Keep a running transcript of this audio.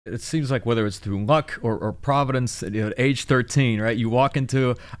It seems like whether it's through luck or providence, at age 13, right? You walk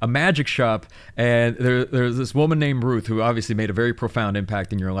into a magic shop, and there's this woman named Ruth who obviously made a very profound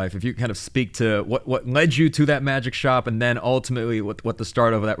impact in your life. If you kind of speak to what led you to that magic shop, and then ultimately what the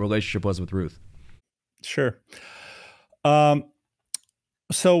start of that relationship was with Ruth. Sure. Um,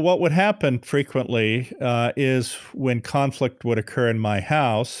 so what would happen frequently is when conflict would occur in my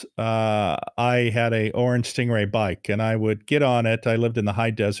house, I had a orange Stingray bike, and I would get on it. I lived in the high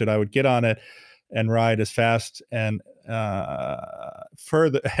desert. I would get on it and ride as fast and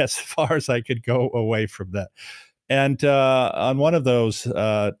further as far as I could go away from that. And on one of those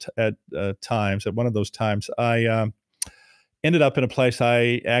times, at one of those times, I ended up in a place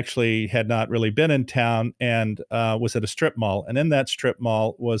I actually had not really been in town, and was at a strip mall. And in that strip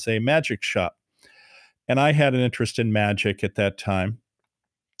mall was a magic shop. And I had an interest in magic at that time.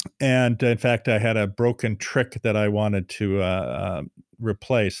 And in fact, I had a broken trick that I wanted to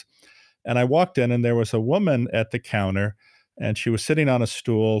replace. And I walked in, and there was a woman at the counter, and she was sitting on a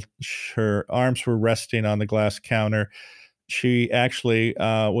stool. Her arms were resting on the glass counter. She actually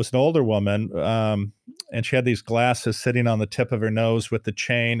was an older woman, and she had these glasses sitting on the tip of her nose with the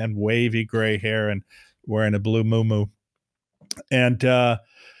chain and wavy gray hair, and wearing a blue muumuu. And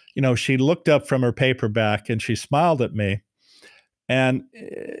she looked up from her paperback, and she smiled at me. And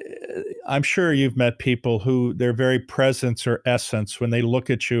I'm sure you've met people who their very presence or essence, when they look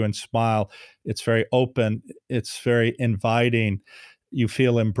at you and smile, it's very open, it's very inviting. You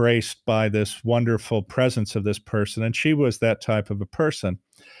feel embraced by this wonderful presence of this person. And she was that type of a person.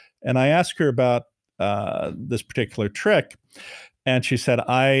 And I asked her about this particular trick. And she said,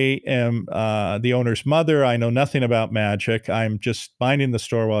 I am the owner's mother. I know nothing about magic. I'm just minding the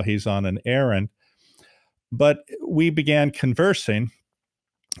store while he's on an errand. But we began conversing.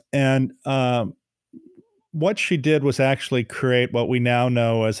 And what she did was actually create what we now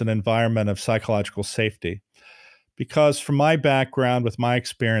know as an environment of psychological safety. Because from my background, with my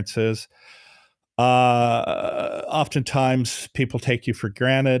experiences, oftentimes people take you for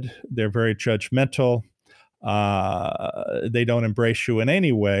granted. They're very judgmental. They don't embrace you in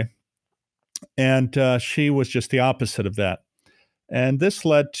any way. And she was just the opposite of that. And this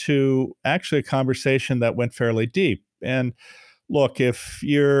led to actually a conversation that went fairly deep. And look, if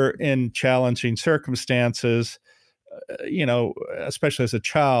you're in challenging circumstances, especially as a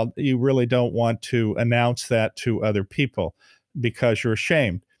child, you really don't want to announce that to other people because you're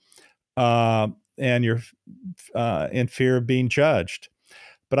ashamed, and you're in fear of being judged.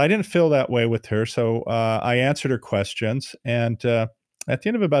 But I didn't feel that way with her, so I answered her questions. And at the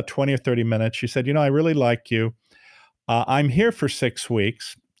end of about 20 or 30 minutes, she said, I really like you. I'm here for 6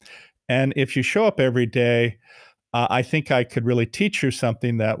 weeks. And if you show up every day, I think I could really teach you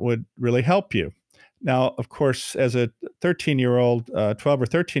something that would really help you. Now, of course, as a 13-year-old, 12 or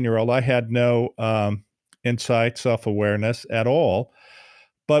 13-year-old, I had no insight, self-awareness at all.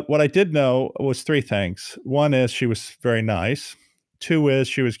 But what I did know was three things. One is she was very nice. Two is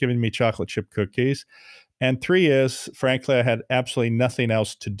she was giving me chocolate chip cookies. And three is, frankly, I had absolutely nothing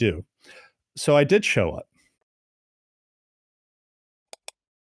else to do. So I did show up.